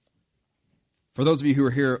For those of you who were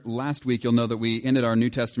here last week, you'll know that we ended our New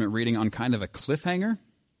Testament reading on kind of a cliffhanger,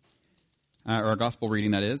 or our gospel reading,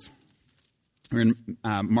 that is. We're in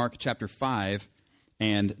Mark chapter 5,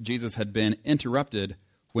 and Jesus had been interrupted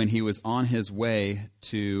when he was on his way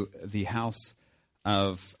to the house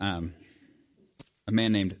of a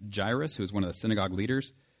man named Jairus, who was one of the synagogue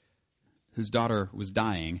leaders, whose daughter was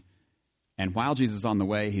dying. And while Jesus is on the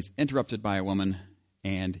way, he's interrupted by a woman,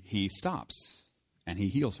 and he stops, and he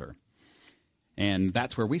heals her. And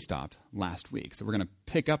that's where we stopped last week. So we're going to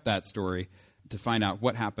pick up that story to find out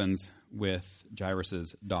what happens with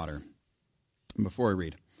Jairus' daughter. And before we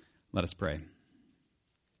read, let us pray.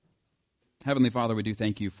 Heavenly Father, we do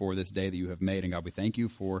thank you for this day that you have made. And God, we thank you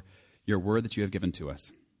for your word that you have given to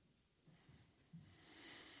us.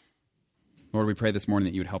 Lord, we pray this morning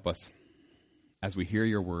that you would help us as we hear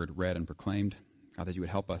your word read and proclaimed. God, that you would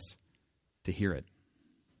help us to hear it.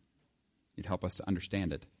 You'd help us to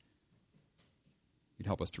understand it. You'd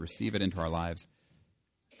help us to receive it into our lives.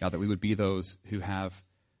 God, that we would be those who have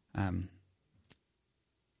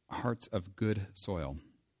hearts of good soil.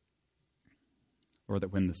 Lord,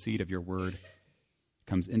 that when the seed of your word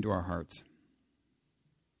comes into our hearts,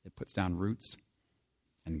 it puts down roots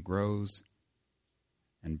and grows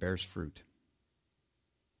and bears fruit.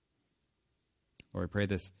 Lord, I pray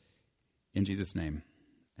this in Jesus' name.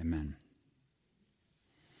 Amen.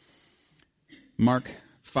 Mark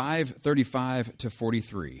 5:35 to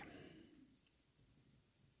 43.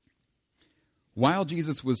 While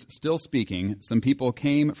Jesus was still speaking, some people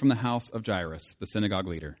came from the house of Jairus, the synagogue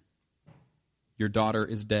leader. "Your daughter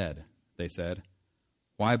is dead," they said.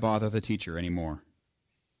 "Why bother the teacher anymore?"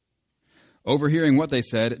 Overhearing what they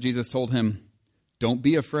said, Jesus told him, "Don't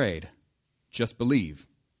be afraid, just believe."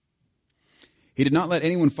 He did not let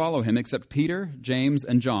anyone follow him except Peter, James,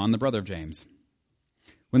 and John, the brother of James.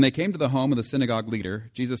 When they came to the home of the synagogue leader,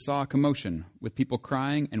 Jesus saw a commotion with people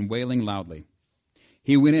crying and wailing loudly.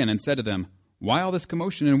 He went in and said to them, "Why all this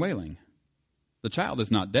commotion and wailing? The child is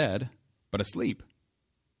not dead, but asleep."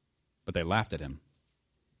 But they laughed at him.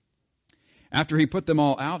 After he put them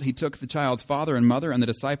all out, he took the child's father and mother and the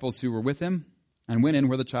disciples who were with him and went in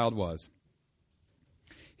where the child was.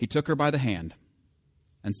 He took her by the hand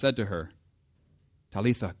and said to her,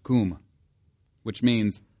 "Talitha cum," which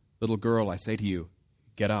means, "Little girl, I say to you,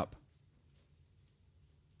 get up."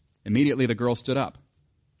 Immediately the girl stood up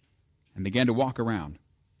and began to walk around.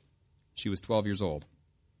 She was 12 years old.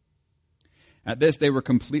 At this they were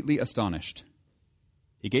completely astonished.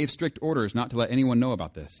 He gave strict orders not to let anyone know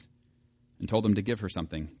about this and told them to give her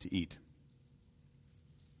something to eat.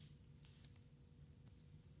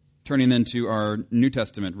 Turning then to our New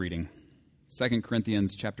Testament reading, 2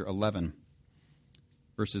 Corinthians chapter 11,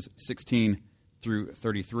 verses 16 through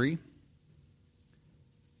 33.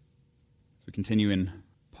 So we continue in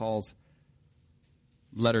Paul's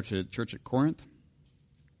letter to the church at Corinth.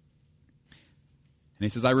 And he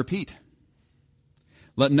says, "I repeat,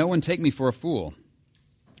 let no one take me for a fool.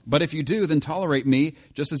 But if you do, then tolerate me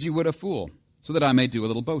just as you would a fool, so that I may do a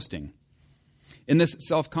little boasting. In this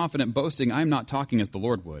self-confident boasting, I am not talking as the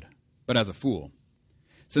Lord would, but as a fool.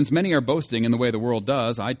 Since many are boasting in the way the world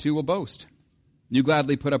does, I too will boast. You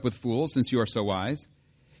gladly put up with fools, since you are so wise.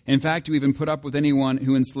 In fact, you even put up with anyone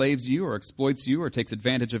who enslaves you or exploits you or takes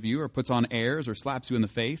advantage of you or puts on airs or slaps you in the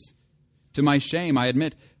face. To my shame, I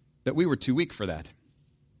admit that we were too weak for that.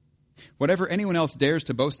 Whatever anyone else dares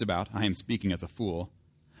to boast about, I am speaking as a fool,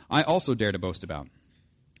 I also dare to boast about.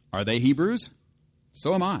 Are they Hebrews?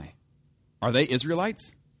 So am I. Are they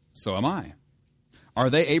Israelites? So am I. Are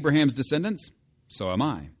they Abraham's descendants? So am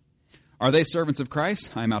I. Are they servants of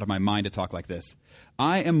Christ? I am out of my mind to talk like this.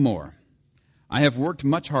 I am more. I have worked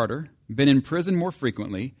much harder, been in prison more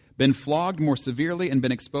frequently, been flogged more severely, and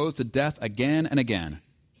been exposed to death again and again.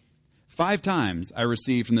 5 times I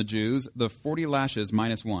received from the Jews the 40 lashes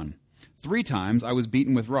minus 1. 3 times I was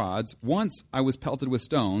beaten with rods. Once I was pelted with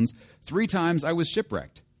stones. 3 times I was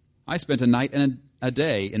shipwrecked. I spent a night and a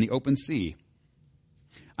day in the open sea.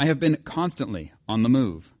 I have been constantly on the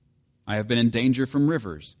move. I have been in danger from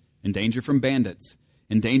rivers, in danger from bandits,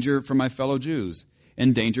 in danger from my fellow Jews,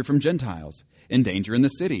 in danger from Gentiles, in danger in the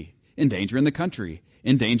city, in danger in the country,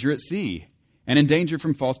 in danger at sea, and in danger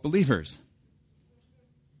from false believers.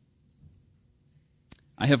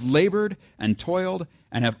 I have labored and toiled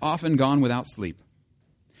and have often gone without sleep.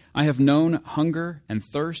 I have known hunger and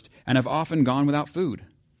thirst and have often gone without food.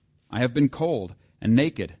 I have been cold and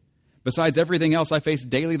naked. Besides everything else, I face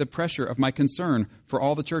daily the pressure of my concern for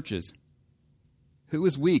all the churches. Who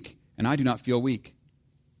is weak, and I do not feel weak?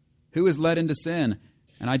 Who is led into sin,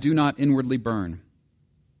 and I do not inwardly burn?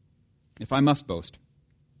 If I must boast,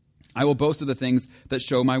 I will boast of the things that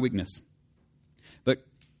show my weakness. But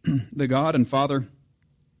the God and Father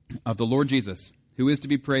of the Lord Jesus, who is to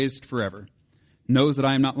be praised forever, knows that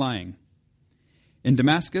I am not lying. In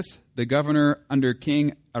Damascus, the governor under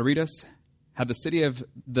King Aretas had the city of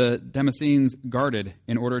the Damascenes guarded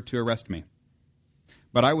in order to arrest me.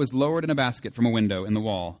 But I was lowered in a basket from a window in the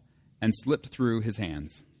wall and slipped through his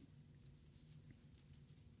hands.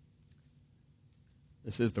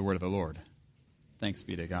 This is the word of the Lord. Thanks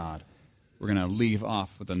be to God. We're going to leave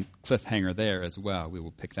off with a cliffhanger there as well. We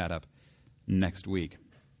will pick that up next week.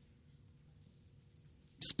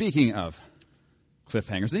 Speaking of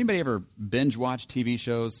cliffhangers, anybody ever binge watch TV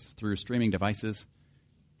shows through streaming devices?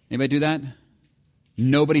 Anybody do that?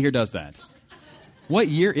 Nobody here does that. What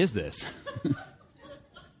year is this?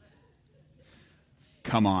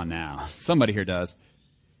 Come on now. Somebody here does.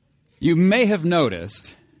 You may have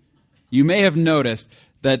noticed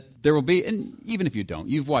that there will be, and even if you don't,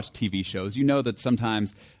 you've watched TV shows, you know that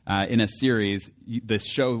sometimes in a series, the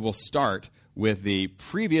show will start with the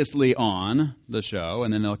previously on the show,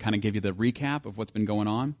 and then they'll kind of give you the recap of what's been going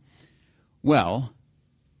on. Well,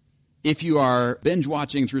 if you are binge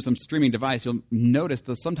watching through some streaming device, you'll notice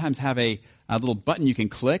they'll sometimes have a little button you can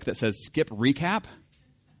click that says skip recap.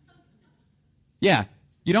 Yeah,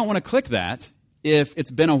 you don't want to click that if it's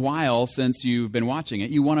been a while since you've been watching it.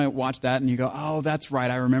 You want to watch that and you go, oh, that's right,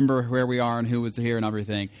 I remember where we are and who was here and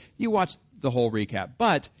everything. You watch the whole recap.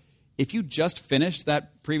 But if you just finished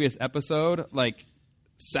that previous episode like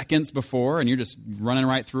seconds before and you're just running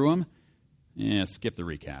right through them, skip the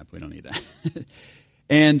recap. We don't need that.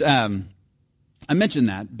 And I mention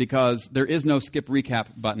that because there is no skip recap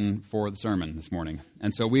button for the sermon this morning.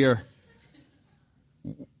 And so we are,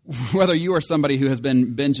 whether you are somebody who has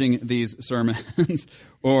been binging these sermons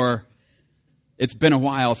or it's been a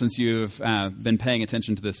while since you've been paying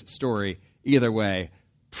attention to this story, either way,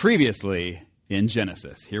 previously in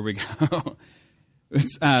Genesis. Here we go.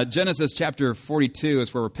 It's, Genesis chapter 42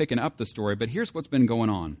 is where we're picking up the story, but here's what's been going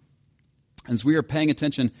on. As we are paying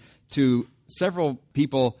attention to several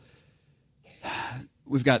people,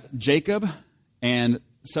 we've got Jacob and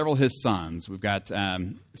several of his sons. We've got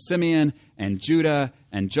Simeon and Judah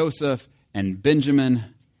and Joseph and Benjamin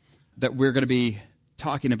that we're going to be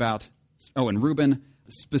talking about. Oh, and Reuben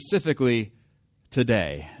specifically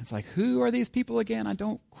today. It's like, who are these people again? I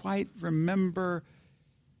don't quite remember.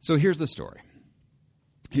 So here's the story.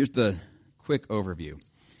 Here's the quick overview.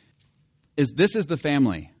 This is the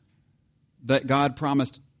family that God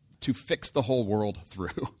promised to fix the whole world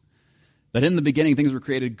through. That in the beginning things were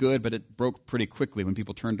created good, but it broke pretty quickly when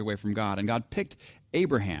people turned away from God. And God picked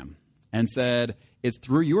Abraham and said, it's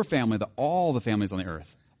through your family that all the families on the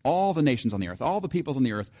earth, all the nations on the earth, all the peoples on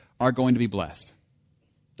the earth are going to be blessed.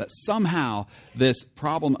 That somehow this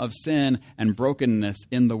problem of sin and brokenness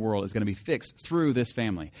in the world is going to be fixed through this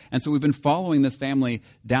family. And so we've been following this family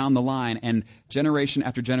down the line, and generation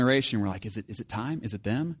after generation, we're like, is it time? Is it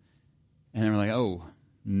them? And then we're like, oh,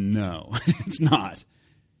 no, it's not.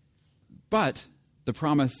 But the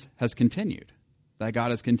promise has continued. That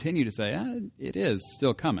God has continued to say, it is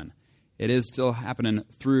still coming. It is still happening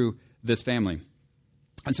through this family.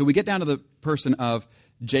 And so we get down to the person of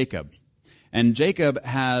Jacob. And Jacob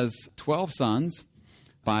has 12 sons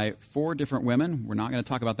by 4 different women. We're not going to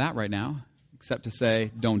talk about that right now, except to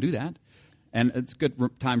say, don't do that. And it's a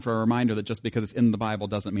good time for a reminder that just because it's in the Bible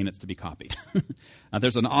doesn't mean it's to be copied.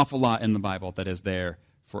 There's an awful lot in the Bible that is there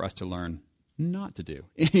for us to learn not to do.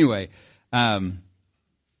 Anyway,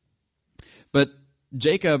 but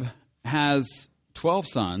Jacob has 12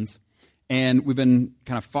 sons, and we've been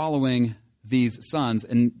kind of following these sons.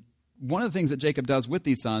 And one of the things that Jacob does with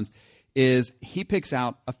these sons is he picks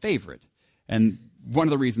out a favorite. And one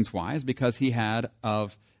of the reasons why is because he had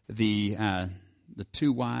of the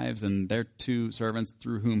 2 wives and their 2 servants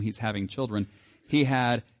through whom he's having children, he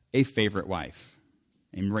had a favorite wife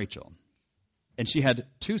named Rachel. And she had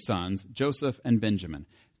 2 sons, Joseph and Benjamin.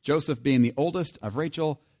 Joseph being the oldest of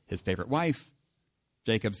Rachel, his favorite wife.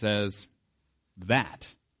 Jacob says,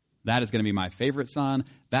 that is going to be my favorite son.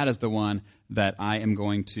 That is the one that I am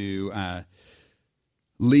going to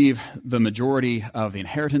leave the majority of the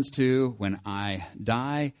inheritance to when I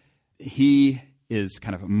die. He is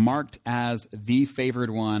kind of marked as the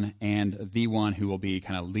favored one and the one who will be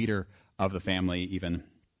kind of leader of the family even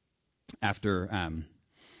after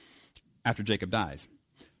Jacob dies.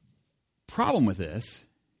 Problem with this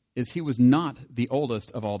is he was not the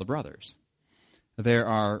oldest of all the brothers. There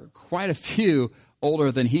are quite a few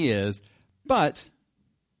older than he is, but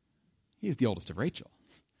he's the oldest of Rachel.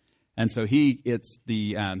 And so it's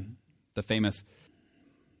the famous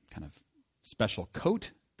kind of special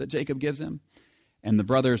coat that Jacob gives him. and the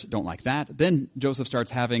brothers don't like that. Then Joseph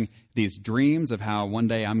starts having these dreams of how one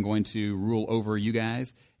day I'm going to rule over you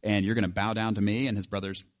guys, and you're going to bow down to me, and his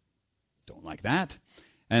brothers don't like that.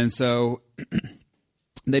 And so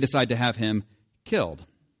they decide to have him killed.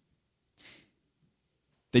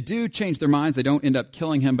 They do change their minds. They don't end up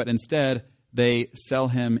killing him, but instead they sell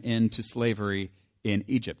him into slavery in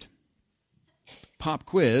Egypt. Pop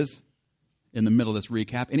quiz in the middle of this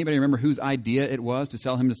recap. Anybody remember whose idea it was to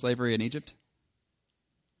sell him to slavery in Egypt?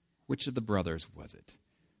 Which of the brothers was it?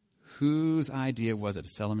 Whose idea was it to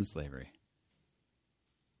sell him into slavery?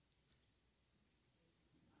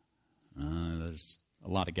 There's a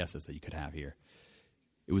lot of guesses that you could have here.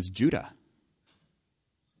 It was Judah.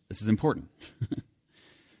 This is important.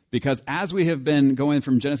 Because as we have been going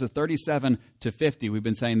from Genesis 37 to 50, we've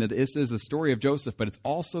been saying that this is the story of Joseph, but it's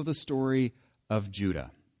also the story of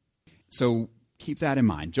Judah. So keep that in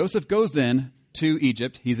mind. Joseph goes then to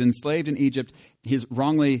Egypt. He's enslaved in Egypt. He's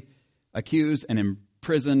wrongly accused and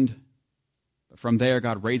imprisoned. From there,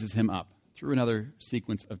 God raises him up through another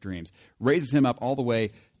sequence of dreams. Raises him up all the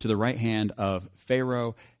way to the right hand of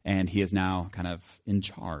Pharaoh, and he is now kind of in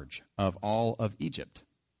charge of all of Egypt.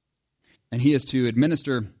 And he is to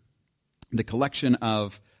administer the collection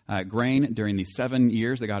of grain during the 7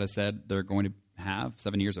 years that God has said they're going to have,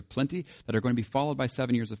 7 years of plenty, that are going to be followed by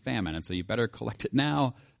 7 years of famine. And so you better collect it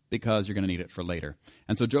now because you're going to need it for later.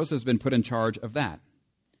 And so Joseph's been put in charge of that.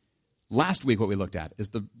 Last week what we looked at is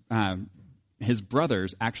his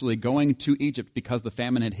brothers actually going to Egypt because the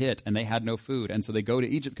famine had hit and they had no food. And so they go to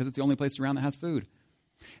Egypt because it's the only place around that has food.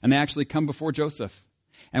 And they actually come before Joseph.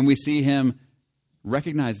 And we see him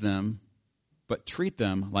recognize them, but treat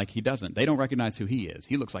them like he doesn't. They don't recognize who he is.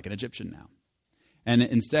 He looks like an Egyptian now. And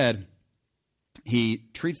instead, he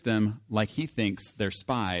treats them like he thinks they're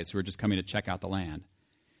spies who are just coming to check out the land.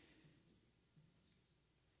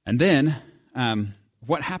 And then,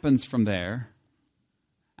 what happens from there?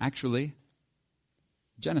 Actually,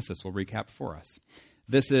 Genesis will recap for us.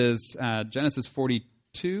 This is Genesis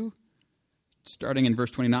 42, starting in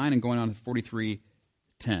verse 29 and going on to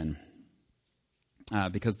 43:10.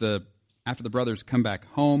 Because after the brothers come back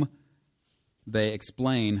home, they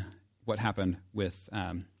explain what happened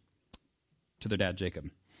to their dad Jacob.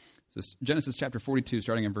 So Genesis chapter 42,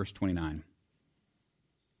 starting in verse 29.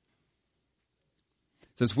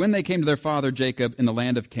 It says, "When they came to their father Jacob in the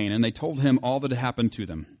land of Canaan, they told him all that had happened to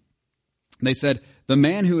them. They said, 'The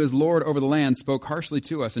man who is Lord over the land spoke harshly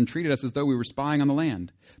to us and treated us as though we were spying on the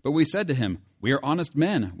land. But we said to him, we are honest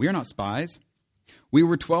men. We are not spies. We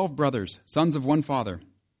were 12 brothers, sons of one father.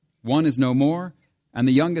 One is no more, and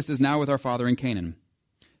the youngest is now with our father in Canaan.'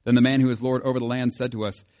 Then the man who is Lord over the land said to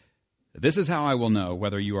us, 'This is how I will know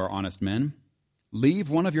whether you are honest men. Leave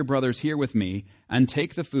one of your brothers here with me, and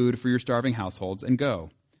take the food for your starving households, and go.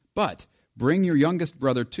 But bring your youngest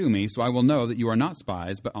brother to me, so I will know that you are not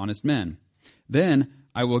spies, but honest men. Then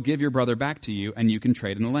I will give your brother back to you, and you can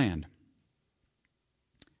trade in the land.'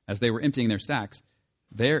 As they were emptying their sacks,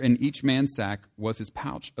 there in each man's sack was his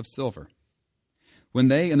pouch of silver. When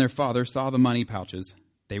they and their father saw the money pouches,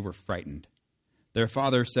 they were frightened. Their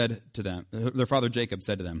father Jacob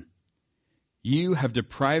said to them, 'You have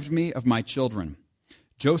deprived me of my children.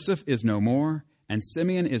 Joseph is no more, and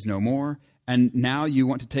Simeon is no more, and now you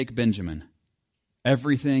want to take Benjamin.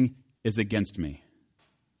 Everything is against me.'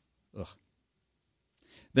 Ugh.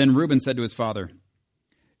 Then Reuben said to his father,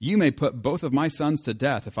 'You may put both of my sons to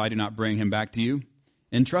death if I do not bring him back to you.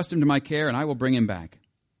 Entrust him to my care, and I will bring him back.'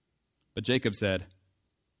 But Jacob said,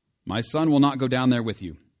 'My son will not go down there with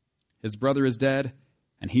you. His brother is dead,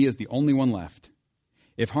 and he is the only one left.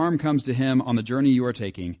 If harm comes to him on the journey you are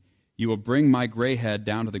taking, you will bring my gray head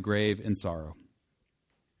down to the grave in sorrow.'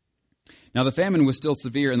 Now the famine was still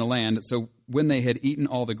severe in the land, so when they had eaten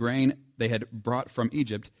all the grain they had brought from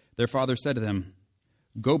Egypt, their father said to them,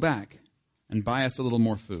 'Go back and buy us a little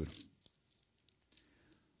more food.'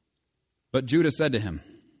 But Judah said to him,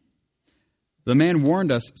 'The man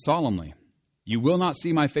warned us solemnly, you will not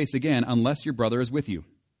see my face again unless your brother is with you.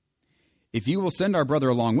 If you will send our brother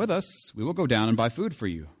along with us, we will go down and buy food for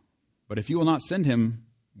you. But if you will not send him,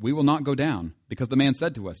 we will not go down, because the man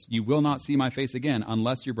said to us, you will not see my face again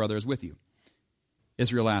unless your brother is with you.'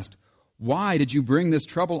 Israel asked, 'Why did you bring this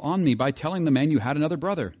trouble on me by telling the man you had another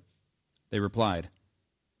brother?' They replied,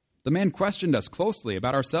 'The man questioned us closely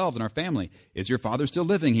about ourselves and our family. Is your father still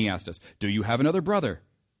living?' he asked us. 'Do you have another brother?'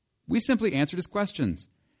 We simply answered his questions.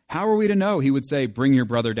 How are we to know he would say, 'Bring your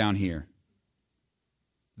brother down here'?"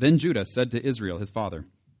 Then Judah said to Israel, his father,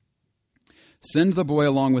 "Send the boy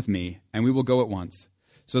along with me, and we will go at once,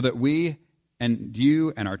 so that we and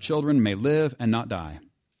you and our children may live and not die.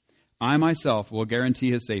 I myself will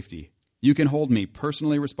guarantee his safety. You can hold me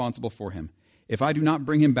personally responsible for him. If I do not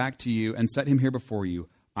bring him back to you and set him here before you,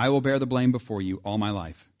 I will bear the blame before you all my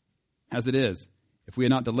life. As it is, if we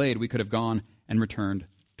had not delayed, we could have gone and returned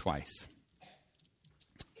twice."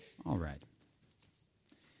 All right.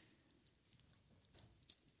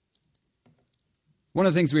 One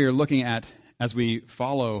of the things we are looking at as we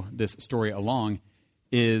follow this story along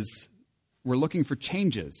is we're looking for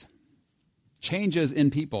changes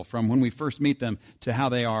in people from when we first meet them to how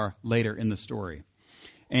they are later in the story.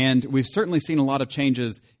 And we've certainly seen a lot of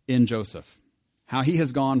changes in Joseph, how he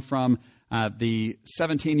has gone from the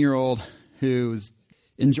 17-year-old who's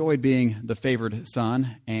enjoyed being the favored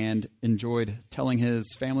son and enjoyed telling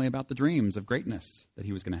his family about the dreams of greatness that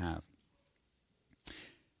he was going to have.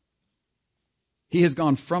 He has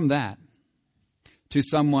gone from that to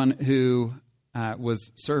someone who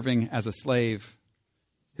was serving as a slave,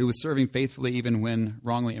 who was serving faithfully even when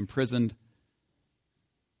wrongly imprisoned,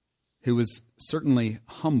 who was certainly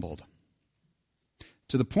humbled,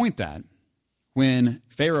 to the point that when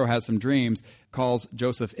Pharaoh has some dreams, calls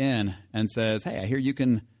Joseph in and says, "Hey, I hear you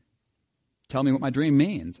can tell me what my dream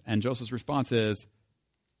means." And Joseph's response is,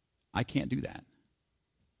 "I can't do that,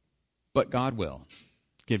 but God will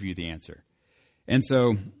give you the answer." And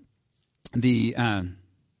so the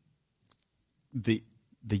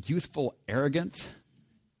youthful arrogance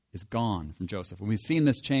is gone from Joseph. And we've seen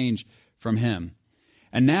this change from him.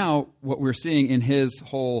 And now what we're seeing in his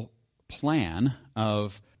whole plan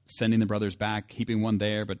of sending the brothers back, keeping one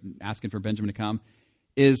there, but asking for Benjamin to come,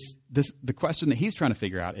 is this: the question that he's trying to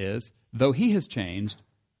figure out is, though he has changed,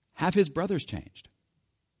 have his brothers changed?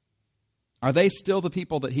 Are they still the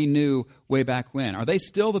people that he knew way back when? Are they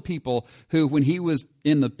still the people who, when he was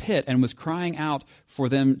in the pit and was crying out for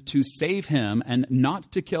them to save him and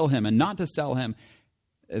not to kill him and not to sell him,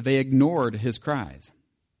 they ignored his cries?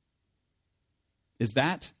 Is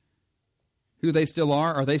that who they still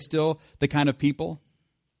are? Are they still the kind of people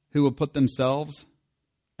who will put themselves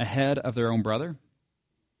ahead of their own brother?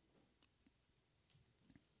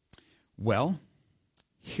 Well,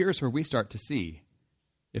 here's where we start to see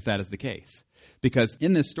if that is the case. Because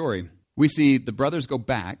in this story, we see the brothers go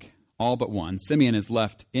back, all but one. Simeon is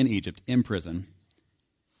left in Egypt, in prison,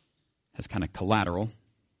 as kind of collateral.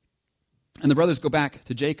 And the brothers go back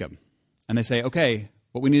to Jacob, and they say, "Okay,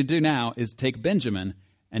 what we need to do now is take Benjamin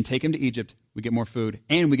and take him to Egypt. We get more food,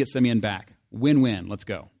 and we get Simeon back. Win-win, let's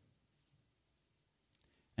go."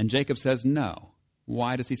 And Jacob says no.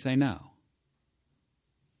 Why does he say no?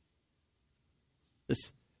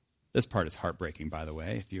 This part is heartbreaking, by the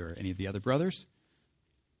way, if you're any of the other brothers.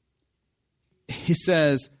 He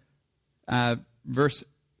says, verse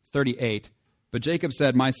 38, "But Jacob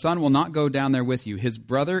said, 'My son will not go down there with you. His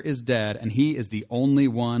brother is dead, and he is the only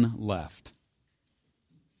one left.'"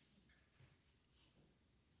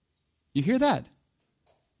 You hear that?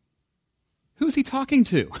 Who's he talking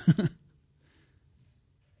to?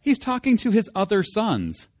 He's talking to his other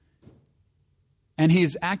sons. And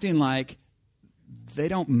he's acting like they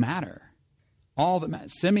don't matter. All that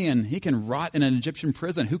matters. Simeon, he can rot in an Egyptian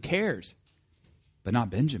prison. Who cares? But not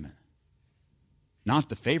Benjamin. Not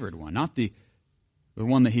the favored one. Not the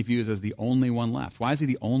one that he views as the only one left. Why is he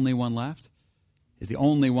the only one left? He's the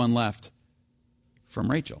only one left from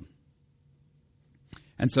Rachel.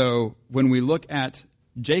 And so when we look at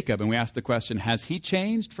Jacob and we ask the question, has he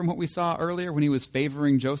changed from what we saw earlier when he was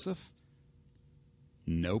favoring Joseph?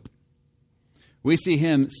 Nope. We see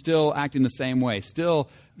him still acting the same way, still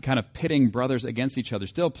kind of pitting brothers against each other,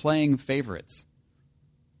 still playing favorites.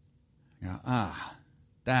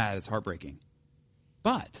 That is heartbreaking.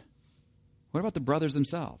 But what about the brothers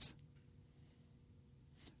themselves?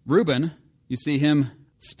 Reuben, you see him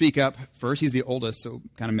speak up first. He's the oldest, so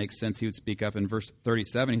it kind of makes sense he would speak up in verse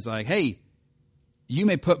 37. He's like, "Hey, you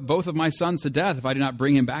may put both of my sons to death if I do not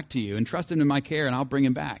bring him back to you. Entrust him to my care, and I'll bring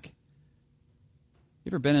him back." You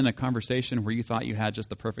ever been in a conversation where you thought you had just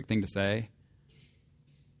the perfect thing to say,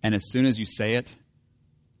 and as soon as you say it,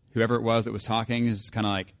 whoever it was that was talking is just kind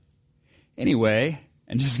of like, "Anyway,"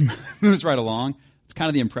 and just moves right along? It's kind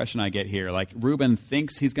of the impression I get here. Like Reuben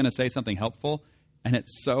thinks he's going to say something helpful, and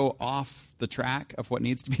it's so off the track of what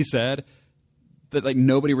needs to be said that like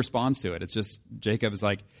nobody responds to it. It's just Jacob is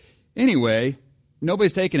like, "Anyway,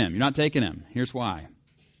 nobody's taking him. You're not taking him. Here's why."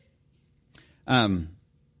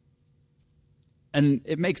 And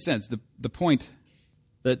it makes sense. The point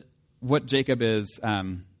that what Jacob is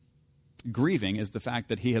grieving is the fact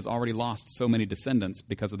that he has already lost so many descendants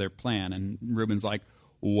because of their plan. And Reuben's like,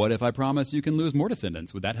 "What if I promise you can lose more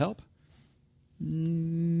descendants? Would that help?"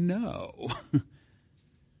 No.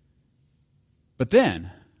 But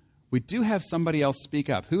then we do have somebody else speak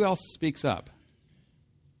up. Who else speaks up?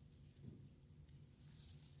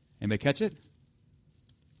 Anybody catch it?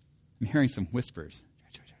 I'm hearing some whispers.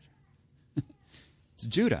 It's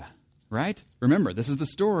Judah, right? Remember, this is the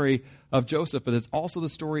story of Joseph, but it's also the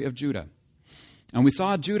story of Judah. And we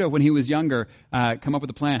saw Judah when he was younger come up with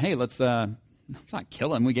a plan. Hey, let's not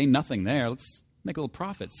kill him. We gain nothing there. Let's make a little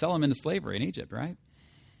profit. Sell him into slavery in Egypt, right?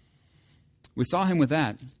 We saw him with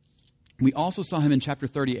that. We also saw him in chapter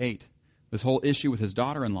 38, this whole issue with his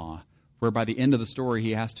daughter-in-law, where by the end of the story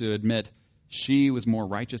he has to admit she was more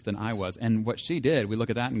righteous than I was. And what she did, we look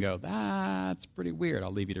at that and go, that's pretty weird.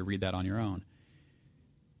 I'll leave you to read that on your own.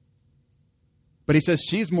 But he says,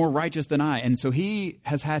 she's more righteous than I. And so he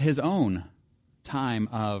has had his own time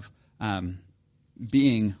of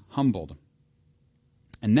being humbled.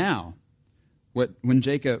 And now, when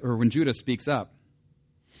Judah speaks up,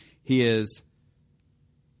 he is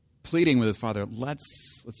pleading with his father,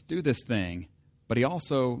 let's do this thing. But he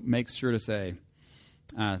also makes sure to say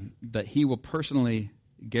that he will personally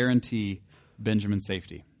guarantee Benjamin's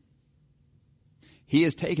safety. He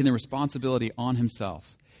has taken the responsibility on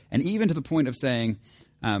himself. And even to the point of saying,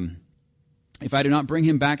 if I do not bring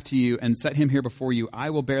him back to you and set him here before you, I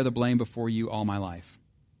will bear the blame before you all my life.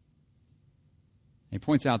 And he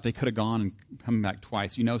points out they could have gone and come back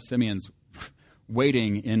twice. You know, Simeon's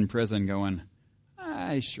waiting in prison going,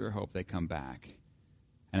 I sure hope they come back.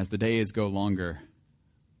 And as the days go longer,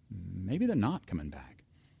 maybe they're not coming back.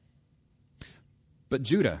 But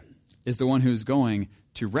Judah is the one who's going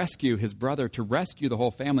to rescue his brother, to rescue the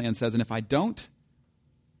whole family, and says, and if I don't,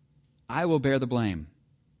 I will bear the blame.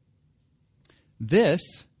 This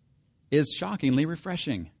is shockingly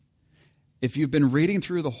refreshing. If you've been reading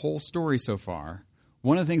through the whole story so far,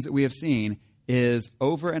 one of the things that we have seen is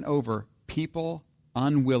over and over people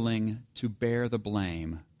unwilling to bear the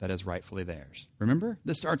blame that is rightfully theirs. Remember?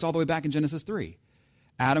 This starts all the way back in Genesis 3.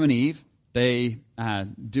 Adam and Eve, they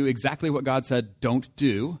do exactly what God said don't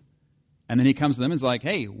do. And then he comes to them and is like,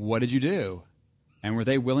 hey, what did you do? And were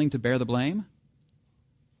they willing to bear the blame?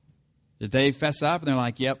 Did they fess up and they're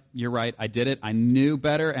like, yep, you're right, I did it. I knew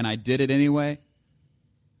better and I did it anyway?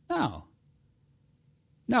 No.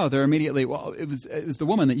 No, they're immediately, well, it was the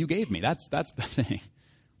woman that you gave me. That's the thing.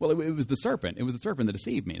 Well, it was the serpent. It was the serpent that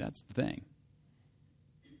deceived me. That's the thing.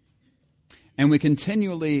 And we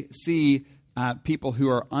continually see people who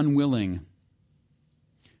are unwilling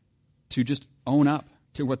to just own up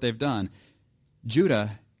to what they've done.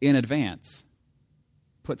 Judah, in advance,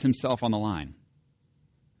 puts himself on the line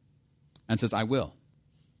and says, I will.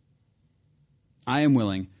 I am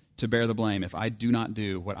willing to bear the blame if I do not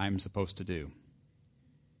do what I'm supposed to do.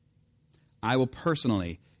 I will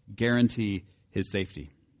personally guarantee his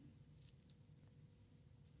safety.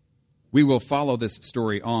 We will follow this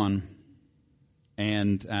story on,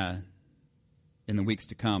 and in the weeks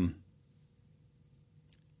to come.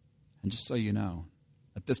 And just so you know,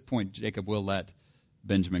 at this point, Jacob will let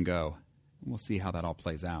Benjamin go. We'll see how that all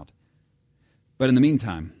plays out. But in the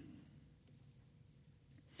meantime,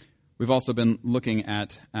 we've also been looking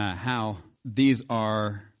at how these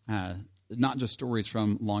are not just stories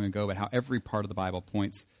from long ago, but how every part of the Bible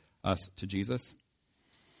points us to Jesus.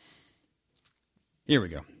 Here we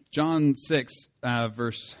go. John 6,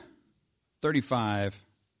 verse 35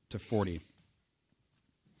 to 40.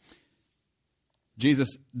 Jesus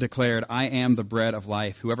declared, I am the bread of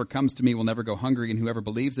life. Whoever comes to me will never go hungry, and whoever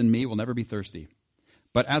believes in me will never be thirsty.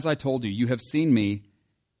 But as I told you, you have seen me,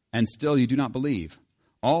 and still you do not believe.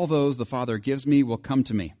 All those the Father gives me will come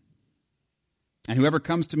to me. And whoever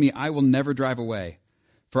comes to me, I will never drive away.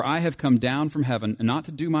 For I have come down from heaven, not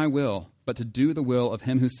to do my will, but to do the will of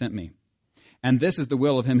him who sent me. And this is the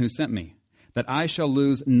will of him who sent me, that I shall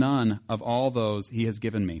lose none of all those he has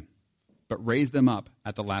given me, but raise them up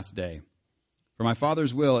at the last day. For my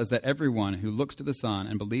Father's will is that everyone who looks to the Son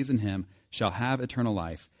and believes in him shall have eternal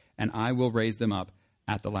life, and I will raise them up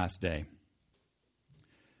at the last day.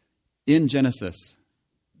 In Genesis,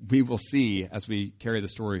 we will see, as we carry the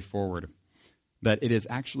story forward, that it is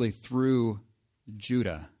actually through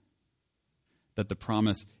Judah that the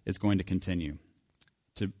promise is going to continue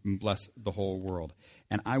to bless the whole world.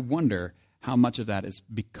 And I wonder how much of that is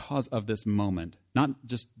because of this moment. Not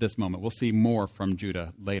just this moment. We'll see more from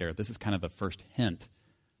Judah later. This is kind of the first hint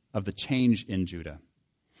of the change in Judah,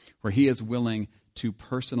 where he is willing to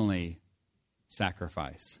personally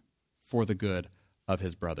sacrifice for the good of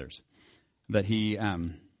his brothers. That he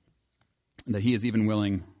is even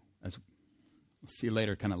willing, as we'll see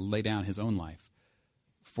later, kind of lay down his own life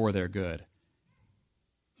for their good.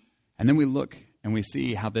 And then we look and we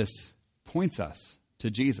see how this points us to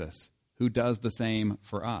Jesus, who does the same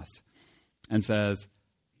for us and says,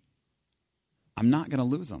 I'm not going to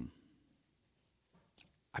lose them.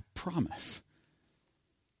 I promise.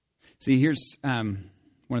 See, here's one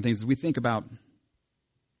of the things as we think about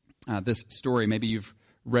this story. Maybe you've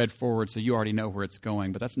read forward, so you already know where it's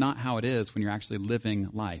going, but that's not how it is when you're actually living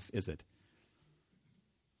life, is it?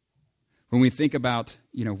 When we think about,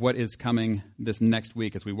 what is coming this next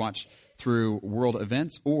week as we watch through world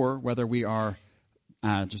events, or whether we are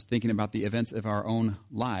just thinking about the events of our own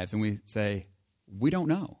lives, and we say, we don't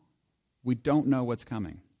know. We don't know what's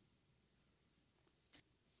coming.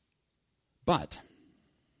 But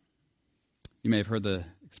you may have heard the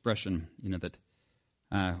expression, that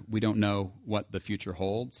we don't know what the future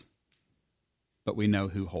holds, but we know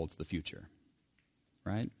who holds the future,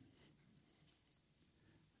 right?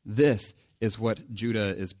 This is what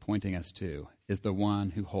Judah is pointing us to, is the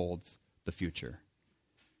one who holds the future.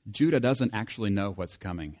 Judah doesn't actually know what's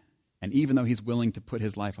coming. And even though he's willing to put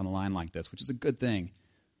his life on the line like this, which is a good thing,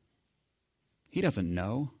 he doesn't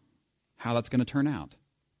know how that's going to turn out.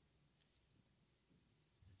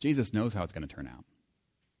 Jesus knows how it's going to turn out.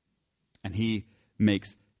 And he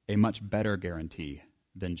makes a much better guarantee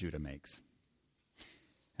than Judah makes.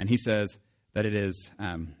 And he says that it is,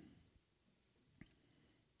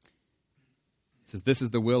 this is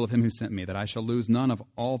the will of him who sent me, that I shall lose none of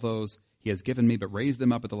all those he has given me, but raise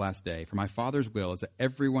them up at the last day. For my Father's will is that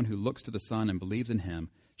everyone who looks to the Son and believes in him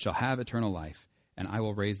shall have eternal life, and I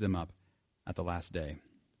will raise them up at the last day.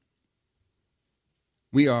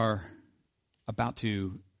 We are about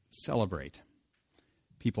to celebrate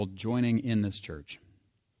people joining in this church,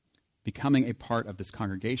 becoming a part of this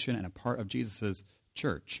congregation and a part of Jesus'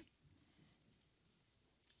 church.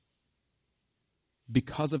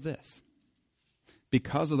 Because of this.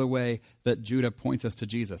 Because of the way that Judah points us to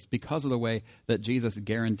Jesus. Because of the way that Jesus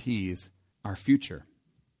guarantees our future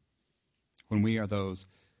when we are those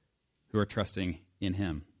who are trusting in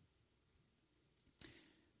him.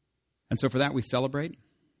 And so for that we celebrate.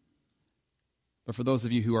 But for those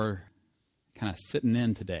of you who are kind of sitting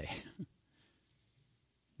in today,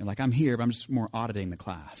 you're like, I'm here, but I'm just more auditing the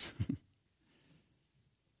class.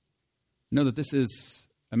 Know that this is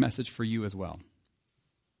a message for you as well.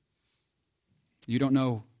 You don't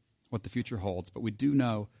know what the future holds, but we do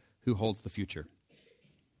know who holds the future.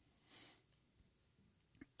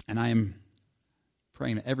 And I am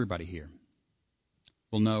praying that everybody here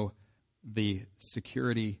will know the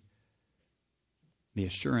security, the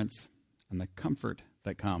assurance, and the comfort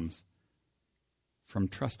that comes from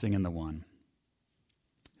trusting in the one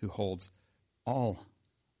who holds all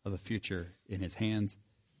of the future in his hands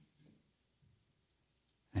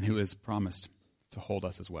and who has promised to hold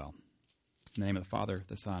us as well. In the name of the Father,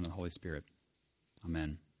 the Son, and the Holy Spirit.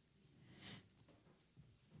 Amen.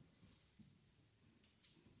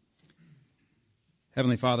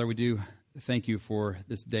 Heavenly Father, we do thank you for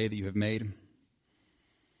this day that you have made.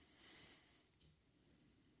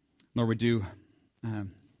 Lord, we do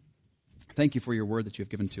thank you for your word that you have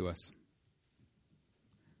given to us.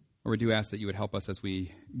 Lord, we do ask that you would help us as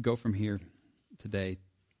we go from here today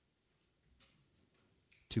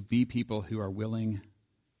to be people who are willing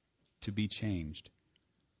to be changed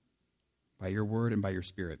by your word and by your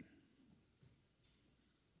Spirit.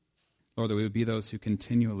 Lord, that we would be those who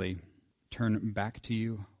continually turn back to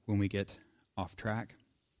you when we get off track.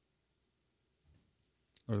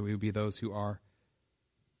 Lord, that we would be those who are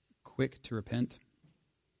quick to repent.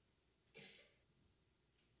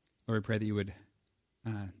 Lord, we pray that you would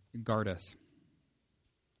guard us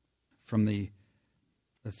from the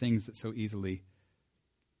things that so easily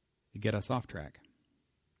get us off track.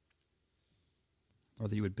 Or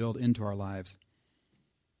that you would build into our lives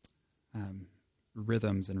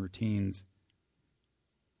rhythms and routines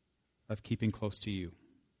of keeping close to you.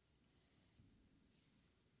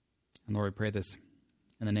 And Lord, we pray this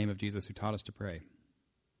in the name of Jesus who taught us to pray,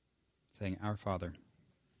 saying, Our Father,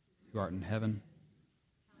 who art in heaven,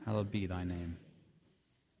 hallowed be thy name.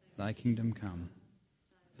 Thy kingdom come,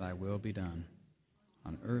 thy will be done,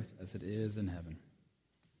 on earth as it is in heaven.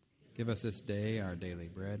 Give us this day our daily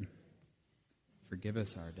bread. Forgive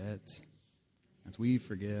us our debts, as we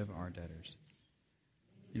forgive our debtors.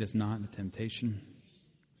 Lead us not into temptation,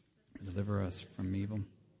 but deliver us from evil.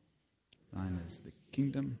 Thine is the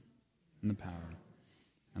kingdom, and the power,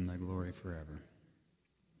 and the glory forever.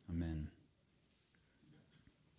 Amen.